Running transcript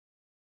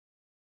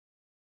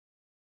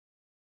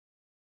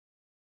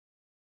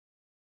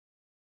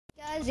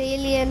As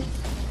alien.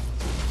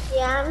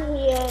 Yeah, I'm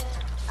here.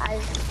 I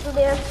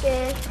today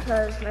upstairs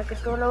because my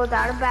controller was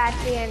out of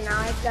battery and now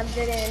I plugged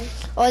it in.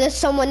 Oh, there's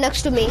someone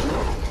next to me.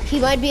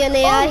 He might be an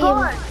AI. Oh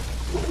God!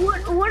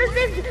 What is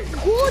this?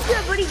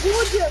 Goja, buddy,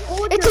 Goja.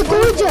 It's a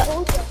Goja.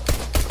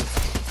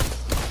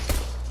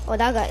 Oh,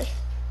 that guy.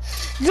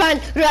 Run!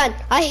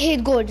 I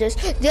hate gorges.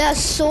 They are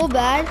so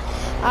bad.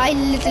 I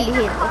literally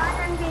hate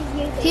them.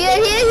 Here.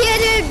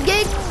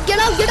 Get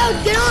out. Get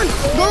on.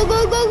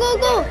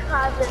 Go.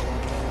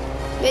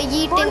 We're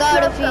yeeting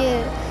out of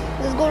here.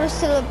 Let's go to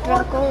Silver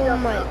Truck. Oh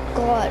my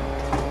God.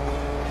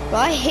 Bro,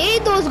 I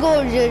hate those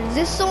gorges.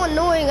 This is so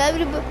annoying.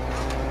 Everybody,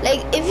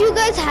 like, if you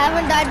guys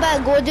haven't died by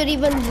a gorger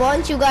even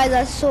once, you guys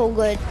are so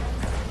good.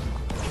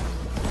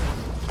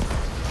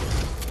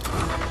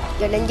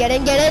 Get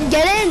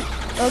in.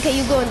 Okay,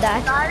 you go in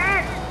that.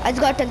 I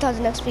just got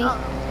 10,000 XP.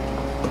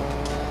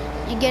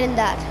 You get in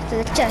that. To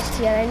the chest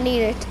here. I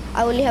need it.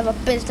 I only have a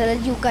pistol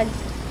as you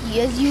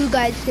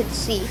guys can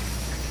see.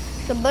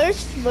 So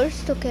burst.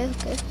 Okay.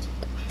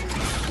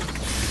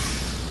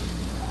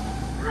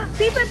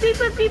 People, this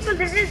was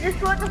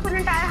the full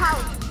entire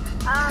house.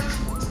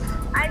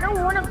 I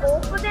don't want to go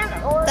for them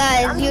or...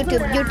 Guys,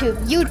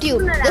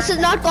 YouTube. This is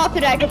not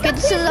copyright, okay?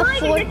 This is a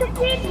phone. It's a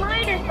fake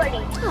Midas, buddy.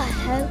 What the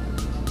hell?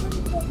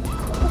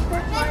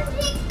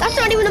 That's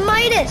not even a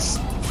Midas.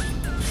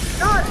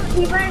 No,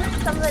 he went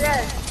somewhere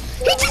else.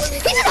 He just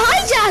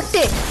hijacked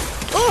it.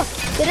 Oh,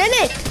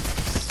 grenade.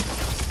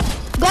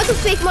 Got to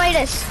fake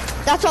Midas.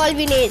 That's all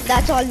we need.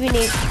 That's all we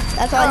needed. He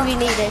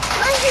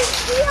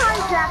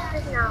hijacked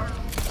it now.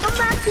 Come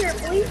back here,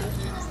 please.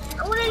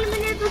 I want to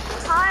eliminate those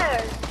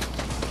tires.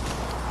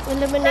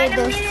 Eliminate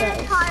those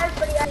tires,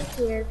 but I'm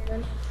here,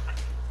 man.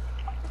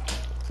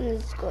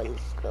 Let's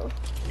go.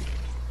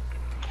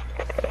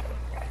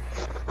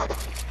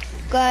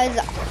 Guys,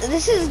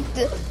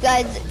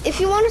 guys, if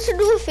you want us to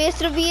do a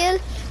face reveal,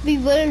 we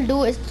will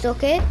do it,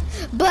 okay?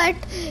 But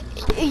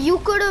you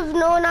could have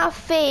known our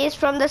face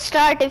from the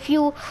start if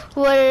you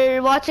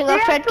were watching our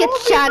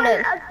ft.Kaz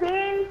channel.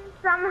 Again,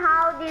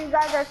 somehow these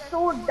guys are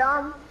so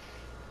dumb.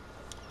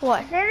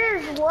 What? There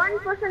is one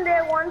person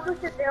there,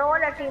 they all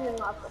are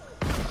teaming up.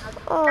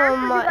 Oh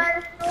my. You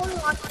guys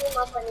don't want to team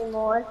up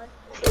anymore.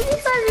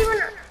 These guys even...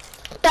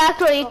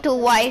 Attack rate to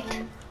white.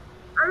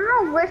 I'm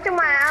not wasting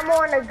my ammo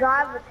on a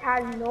guy which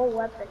has no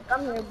weapon.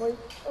 Come here, boys.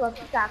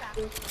 Let's attack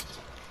you.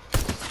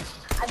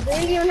 I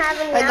barely even have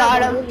any ammo. I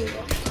got him.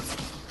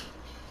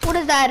 What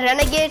is that,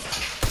 renegade?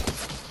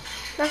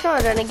 That's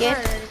not a renegade.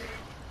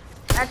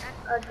 That's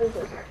a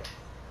dude.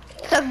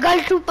 It's a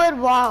gun trooper,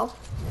 wow.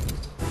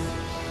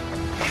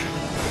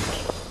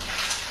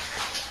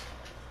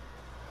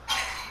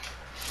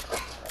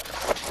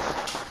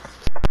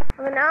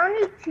 I mean, I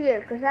only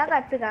cheer because I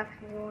got pickaxe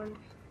once.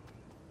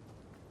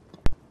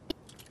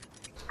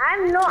 I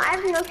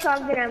have no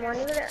shotgun ammo.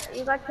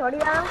 You got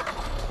shotty ammo?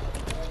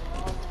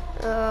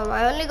 I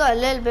only got a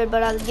little bit,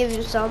 but I'll give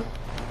you some.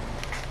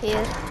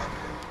 Here.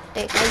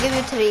 Take, I'll give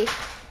you 3.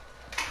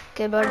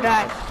 Okay, but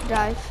drive.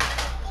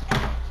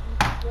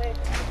 Wait.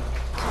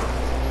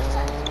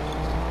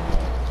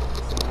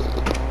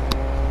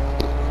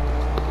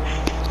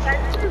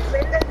 That's the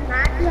win this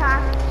match you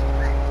have.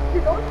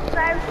 You don't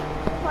drive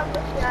for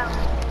the ground.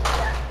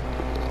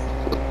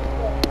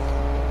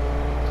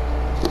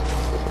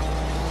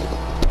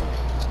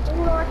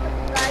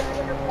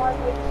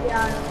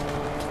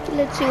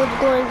 Let's see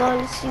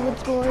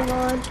what's going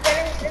on.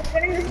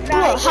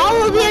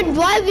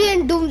 Why are we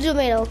in Doom Zoom?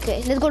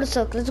 Okay, let's go to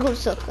circle.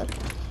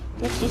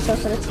 Let's see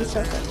circle.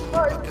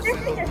 Oh, this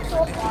thing is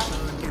so fast.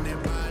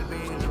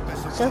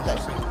 Circle.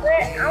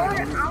 Wait, I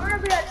wanna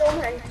be a Tom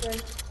Henson.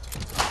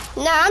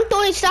 Nah, I'm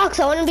Tony Starks.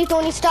 I wanna be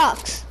Tony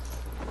Starks.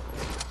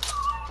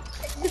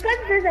 It's because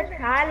there's a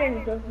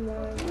challenge of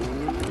mine.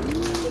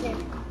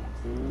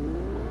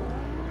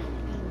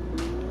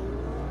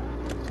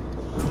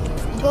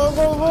 Go.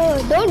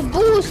 Don't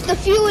boost. The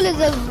fuel is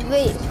a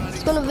waste.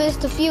 It's gonna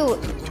waste the fuel.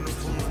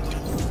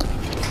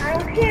 I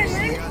don't care,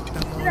 man.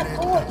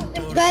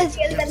 Guys,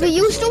 we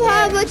used to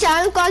have a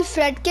channel called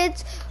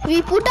ft.Kaz.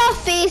 We put our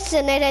face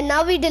in it and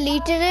now we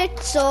deleted it.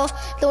 So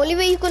the only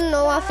way you can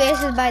know our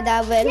face is by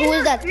that way. Who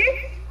is that?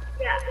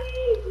 Yeah.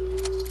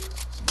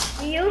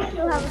 We used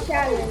to have a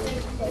channel.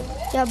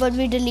 Yeah, but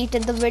we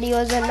deleted the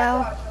videos and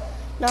now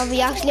we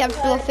actually have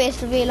to do a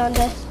face reveal on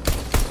this.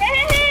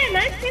 Hey,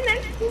 man.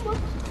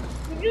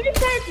 Did you just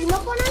try to team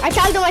up on us? I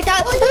told him. Oh my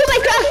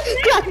God!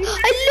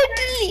 I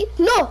literally...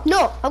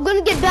 No. I'm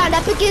gonna get banned.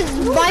 Epic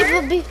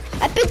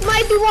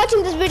might be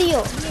watching this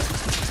video.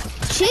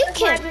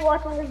 Chicken. Might be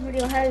watching this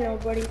video. Hell no,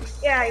 buddy.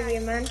 Yeah,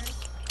 man.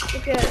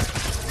 Okay.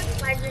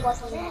 Might be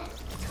watching it.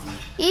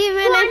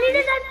 Even I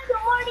needed that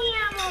shorty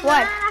ammo,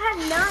 what? Man. I have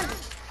none.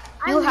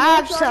 You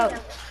have some.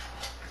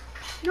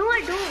 No,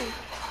 I don't.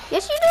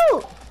 Yes, you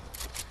do.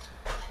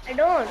 I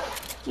don't.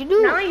 You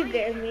do. Now you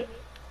gave me.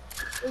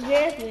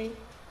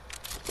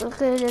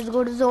 Okay, let's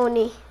go to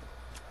Zoni.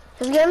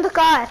 Let's get in the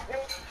car.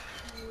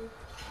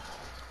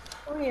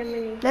 Only a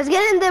minute. Let's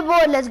get in their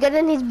boat. Let's get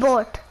in his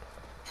boat.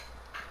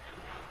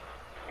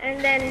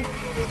 And then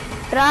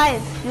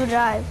Drive. You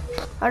drive.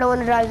 I don't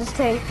want to drive this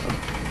thing.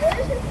 What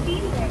is his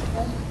teammate?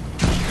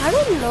 I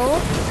don't know.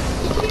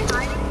 Is he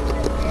hiding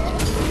right there?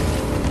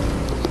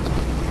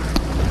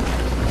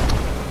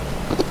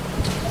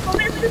 Come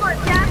here, everyone.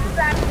 He has to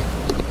grab it.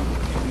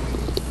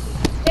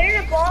 There is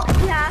a box.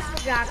 He has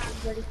to grab it,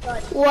 buddy.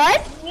 Sorry. What?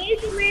 We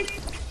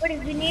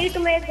need to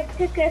make the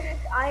thickest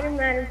Iron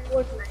Man in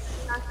Fortnite.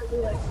 He has to do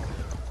it.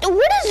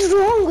 What is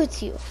wrong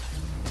with you?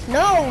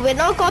 No, we're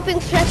not copying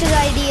Fresh's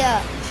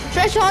idea.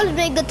 Fresh always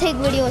make the thick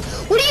videos.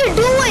 What are you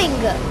doing?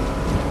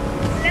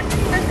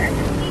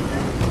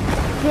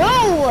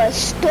 Bro,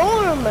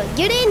 Storm,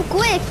 get in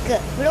quick.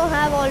 We don't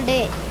have all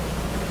day.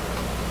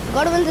 We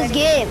gotta win this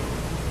game.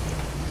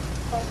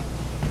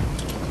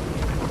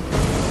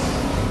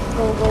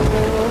 Go, go,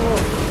 go, go, go.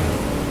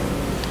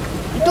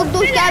 You took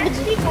those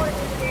cabbages.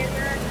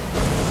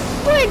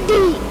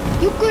 Pretty.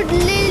 You could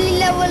literally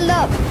level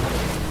up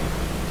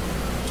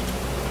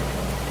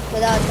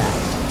without that.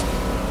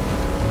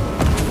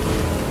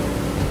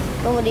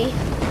 Nobody.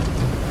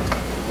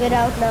 We're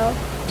out now.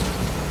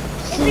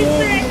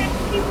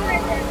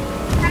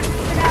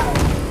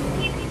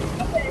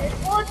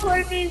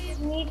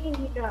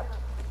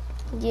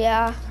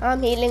 Yeah,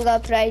 I'm healing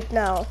up right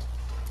now.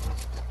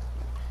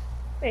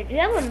 Wait, do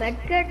you have a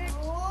medkit?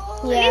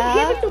 Yeah.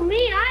 Give it to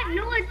me. I have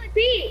no HP.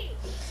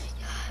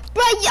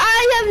 But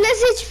I have less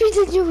HP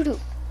than you do.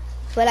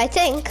 Well, I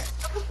think.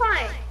 Okay,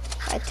 fine.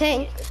 I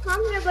think.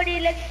 Come here, buddy.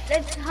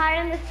 Let's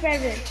hide in this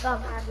present.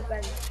 Come, have the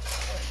present.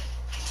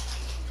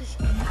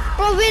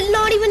 Bro, we're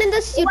not even in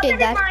this. You take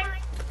that. Mine?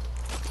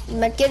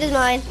 Medkit is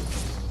mine.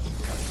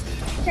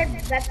 I said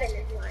weapon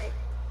is mine.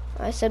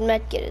 I said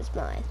medkit is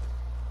mine.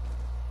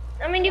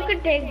 I mean, you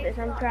could take this.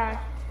 I'm trash.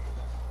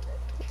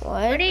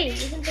 What? Buddy,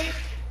 you can take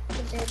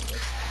this.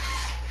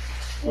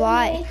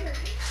 Why?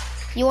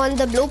 You want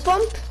the blue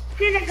pump?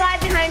 See the guy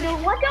behind you.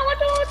 Watch out,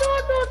 watch out.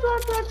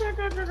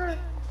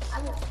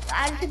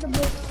 I'll take the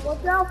blue.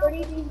 Watch out,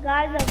 buddy. These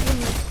guys are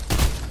coming.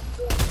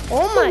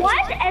 Oh my. So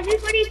what?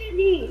 Everybody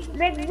three.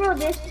 Like, bro,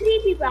 there's three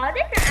people. Are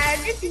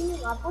they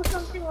teaming up or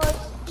something? Or...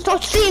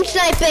 Stop stream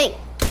sniping.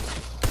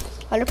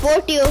 I'll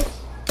report you.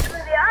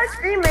 They are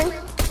streaming.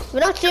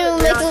 We're not streaming,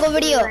 we're making a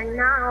video.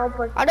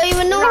 I don't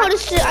even know how to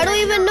stream. I don't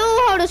even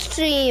know how to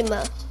stream.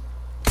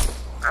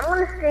 I'm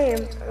gonna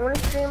stream. I'm gonna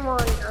stream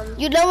on.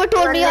 You never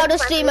told me how to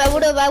stream. I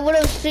would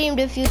have streamed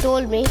if you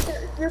told me.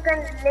 You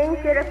can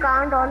link your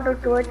account onto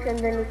Twitch and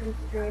then you can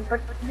stream.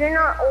 But you're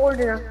not old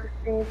enough to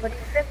stream. But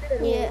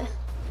yeah.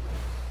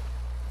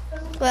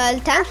 Well,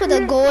 thanks for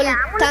the gold.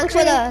 Thanks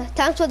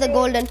for the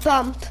golden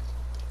pump.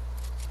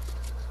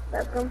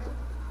 Welcome.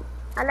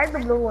 I like the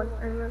blue one.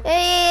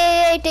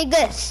 Hey, take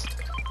this.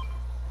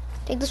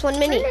 Take this one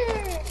mini.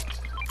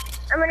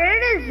 I mean,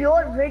 it is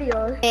your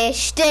video. Hey,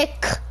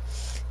 stick.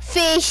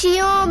 Fishy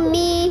on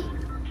me.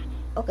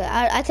 Okay,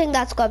 I think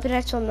that's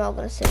copyright, so I'm not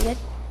gonna sing it.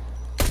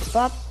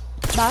 Bop,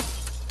 bop,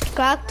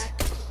 cracked,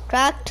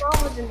 cracked.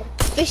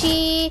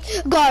 Fishy,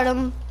 got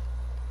him.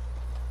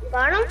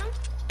 Got him?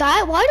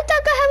 Why did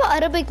that guy have an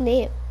Arabic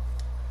name?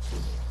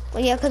 Oh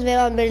yeah, because we're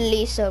on Middle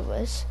East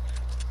servers.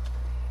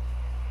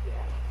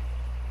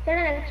 Is there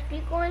an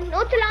XP coin?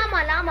 No, it's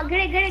llama.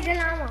 Get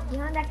llama.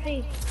 Behind that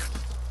tree.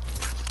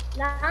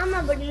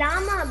 Llama, buddy,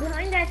 llama.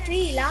 Behind that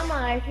tree. Llama,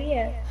 right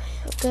here.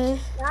 Okay.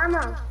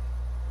 Llama.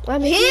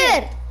 I'm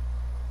here.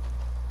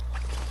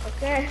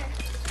 Okay.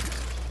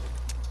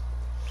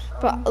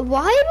 But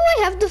why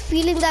do I have the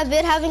feeling that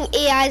we're having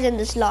AIs in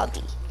this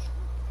lobby?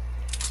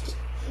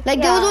 Like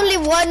there was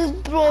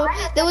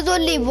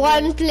only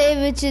one play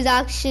which is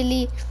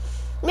actually,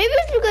 maybe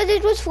it's because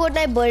it was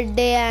Fortnite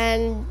birthday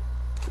and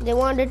they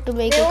wanted to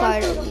make a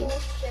card of me.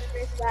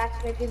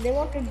 They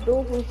want to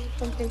do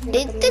something.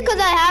 Because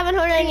I haven't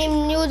heard any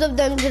news of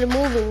them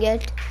removing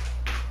it.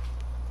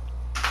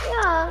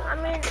 Yeah, I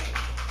mean,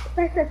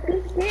 that's a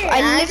good thing.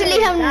 I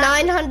literally have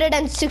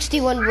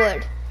 961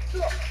 word.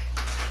 So,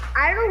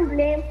 I don't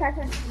blame such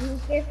a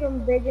UK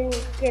from bidding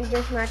skill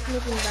this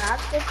matchmaking back.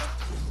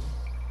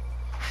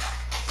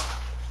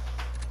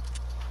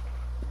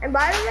 And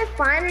by the way,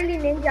 finally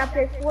Ninja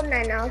plays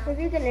Fortnite now, so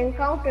we can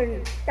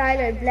encounter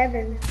Tyler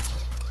Blevins.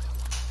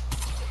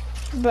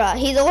 Bruh,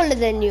 he's older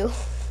than you.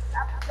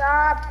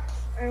 Stop.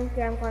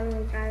 Okay, I'm calling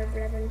him Tyler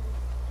Blevins.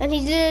 And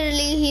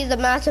he's a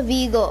massive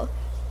ego.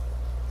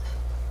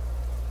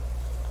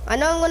 I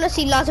know I'm gonna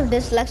see lots of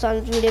dislikes on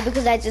this video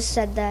because I just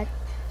said that.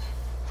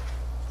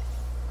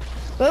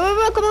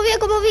 Bro, come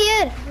over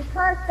here.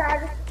 Because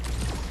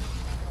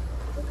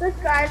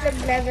Tyler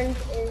Blevins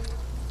is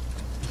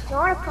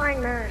not a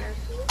fine man, actually.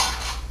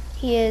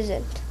 He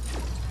isn't.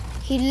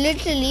 He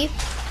literally,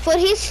 for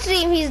his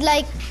stream, he's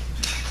like,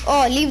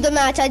 oh, leave the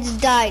match, I just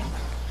died.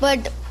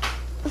 But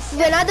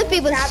when other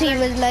people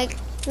stream, it's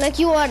like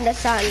you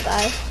understand,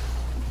 guy.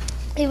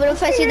 Even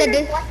if I see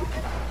the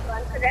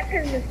correct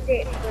his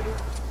mistake, buddy.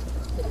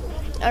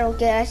 I don't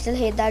care, I still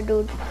hate that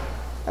dude.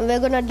 And we're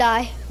gonna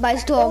die by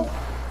storm.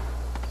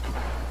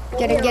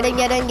 Get in. Let's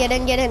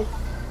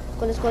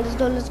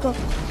go.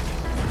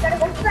 Gotta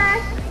go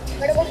fast.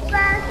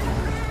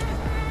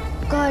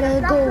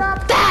 Gotta go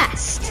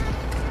fast.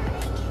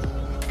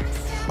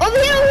 Over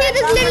here,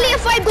 there's literally a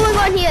fight going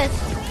on here.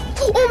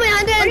 Oh my,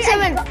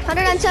 107.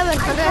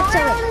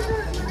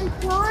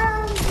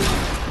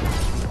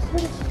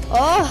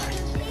 Oh.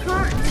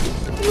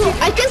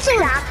 I killed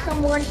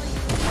someone.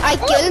 I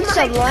killed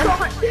someone.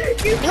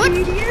 You know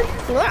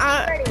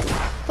what?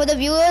 For the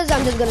viewers,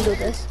 I'm just gonna do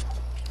this.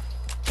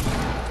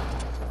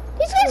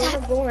 These guys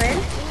have...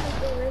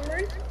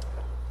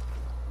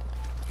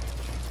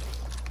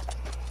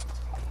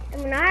 I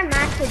mean, I'm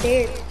max for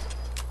days.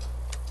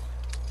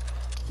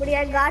 But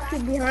yeah, I got you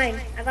behind.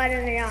 I got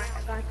in the yard.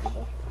 I got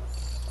you.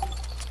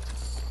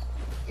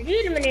 Did you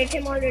eliminate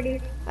him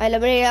already? I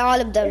eliminated all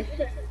of them.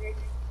 Okay,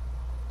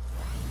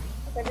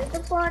 this is the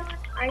pot.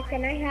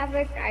 Can I have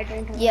it? I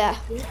don't have yeah.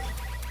 it.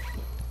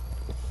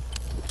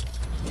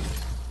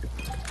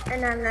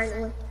 And I'm not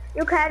going.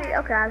 You carry.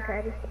 Okay, I'll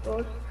carry.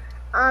 Suppose.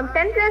 10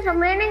 players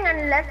remaining,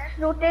 and let's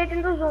rotate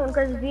into zone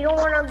because we don't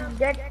want to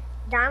get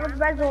damaged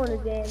by zone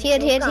again. Here.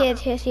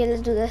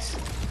 Let's do this.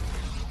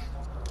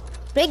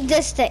 Break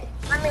this thing.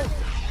 I mean,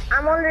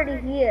 I'm already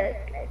here.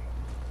 Like,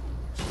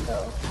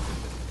 so.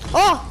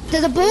 Oh,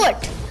 there's a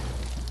boat.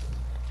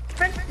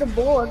 Press the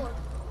board.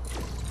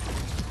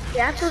 You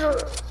have to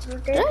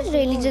rotate. Did I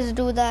really just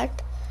do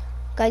that?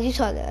 Guys, you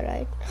saw that,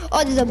 right?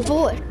 Oh, there's a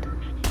boat.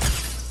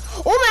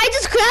 Oh my, I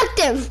just cracked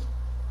him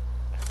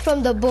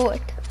from the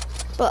boat.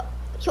 But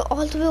you're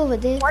all the way over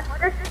there. What's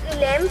this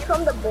lame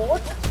from the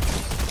boat?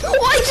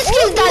 Oh, I just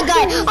killed that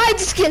guy. I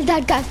just killed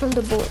that guy from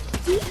the boat.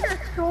 These are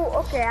so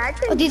okay. I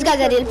think. Oh, these guys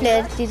are real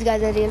players. These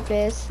guys are real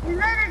players. These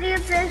are the real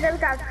players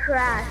that are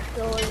trash.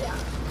 So yeah.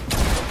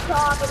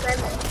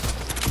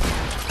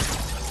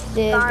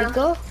 There we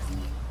go.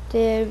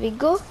 Okay, let's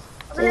go.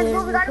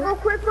 We gotta go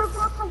quick.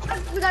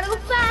 We gotta go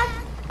fast.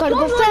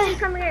 Storm's already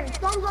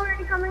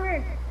coming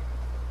in.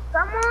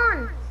 Come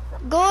on.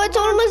 Go, it's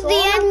almost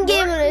the end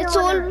game.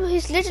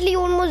 It's literally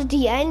almost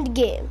the end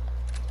game.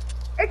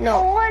 It's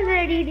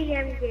already the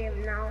end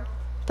game now.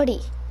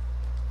 Buddy,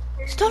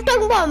 stop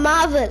talking about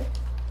Marvel.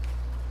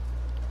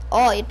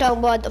 Oh, you're talking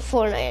about the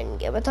Fortnite end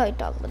game. I thought you were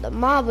talking about the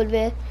Marvel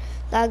where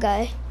that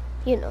guy,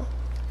 you know.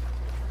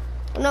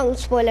 I'm not gonna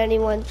spoil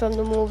anyone from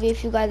the movie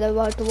if you guys are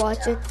about to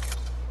watch it.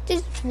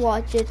 Just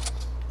watch it.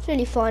 It's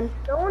really fun.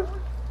 Don't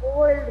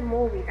spoil the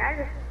movie. That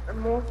is the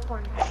most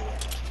fun.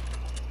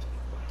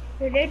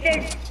 He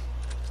rated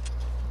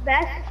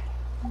best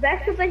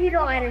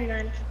superhero Iron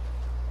Man.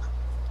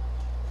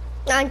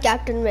 And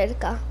Captain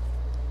America.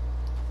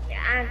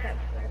 Yeah, and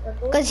Captain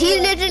America. Because he's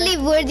literally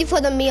worthy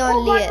for the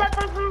neon layer.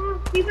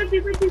 People.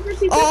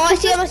 Oh, I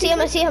see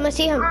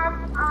him.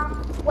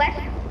 West.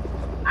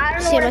 I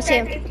don't know what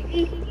that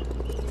is.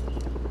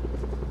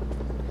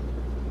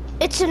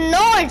 It's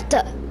north.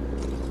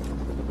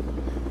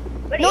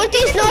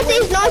 Northeast.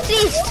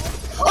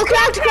 Oh,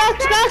 cracked. Oh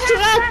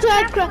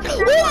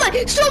my,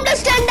 Storm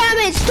does 10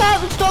 damage.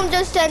 Storm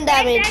does 10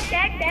 damage.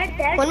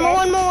 Dead. One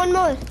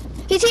more.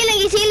 He's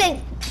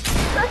healing.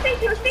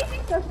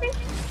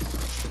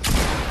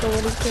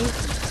 Closing.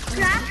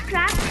 Crack.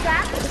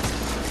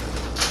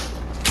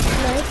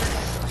 Nice.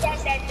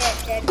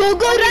 Dead. Go,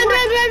 run.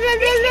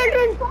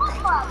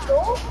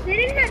 They're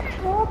in that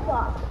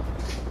chopper.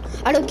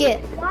 I don't care.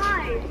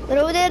 Why? They're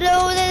over there.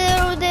 Over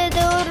there.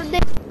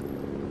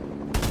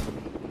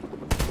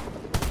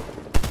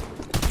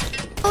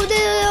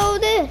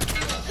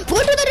 Go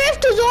to the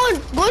rift zone.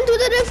 Go to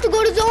the rift to go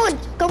to zone.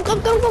 Come.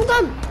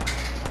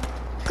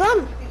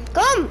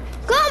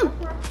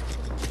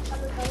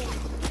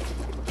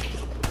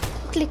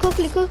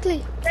 Quickly.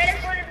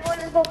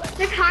 Let's go.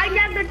 Let's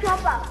hijack the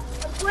chopper.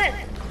 Quick.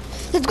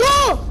 Let's go.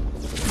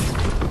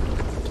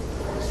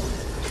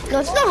 No,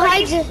 it's not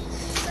hijack.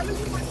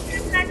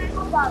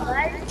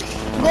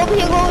 Go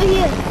over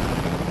here.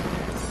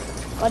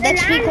 Oh,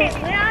 that's people.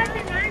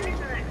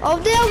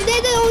 Over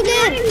there.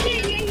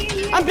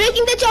 I'm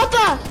breaking the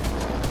chopper.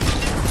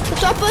 The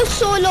chopper is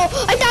so low.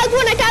 I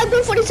tagged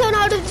one 47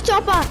 out of the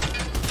chopper.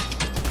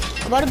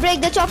 About to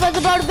break. The chopper is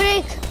about to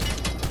break.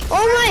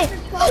 Oh my.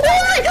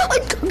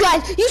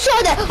 Guys, you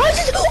saw that.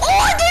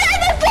 They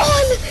had a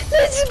ball.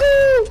 Let's go.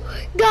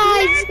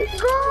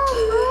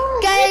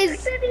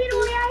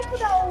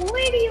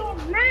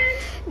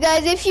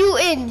 Guys, if you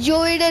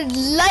enjoyed it,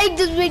 like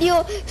this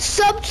video,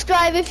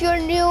 subscribe if you're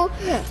new.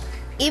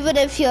 Even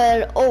if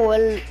you're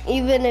old,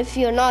 even if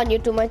you're not new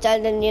to my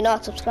channel and you're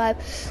not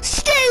subscribed,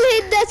 still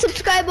hit that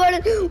subscribe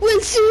button.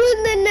 We'll see you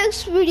in the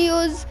next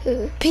videos.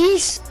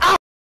 Peace out.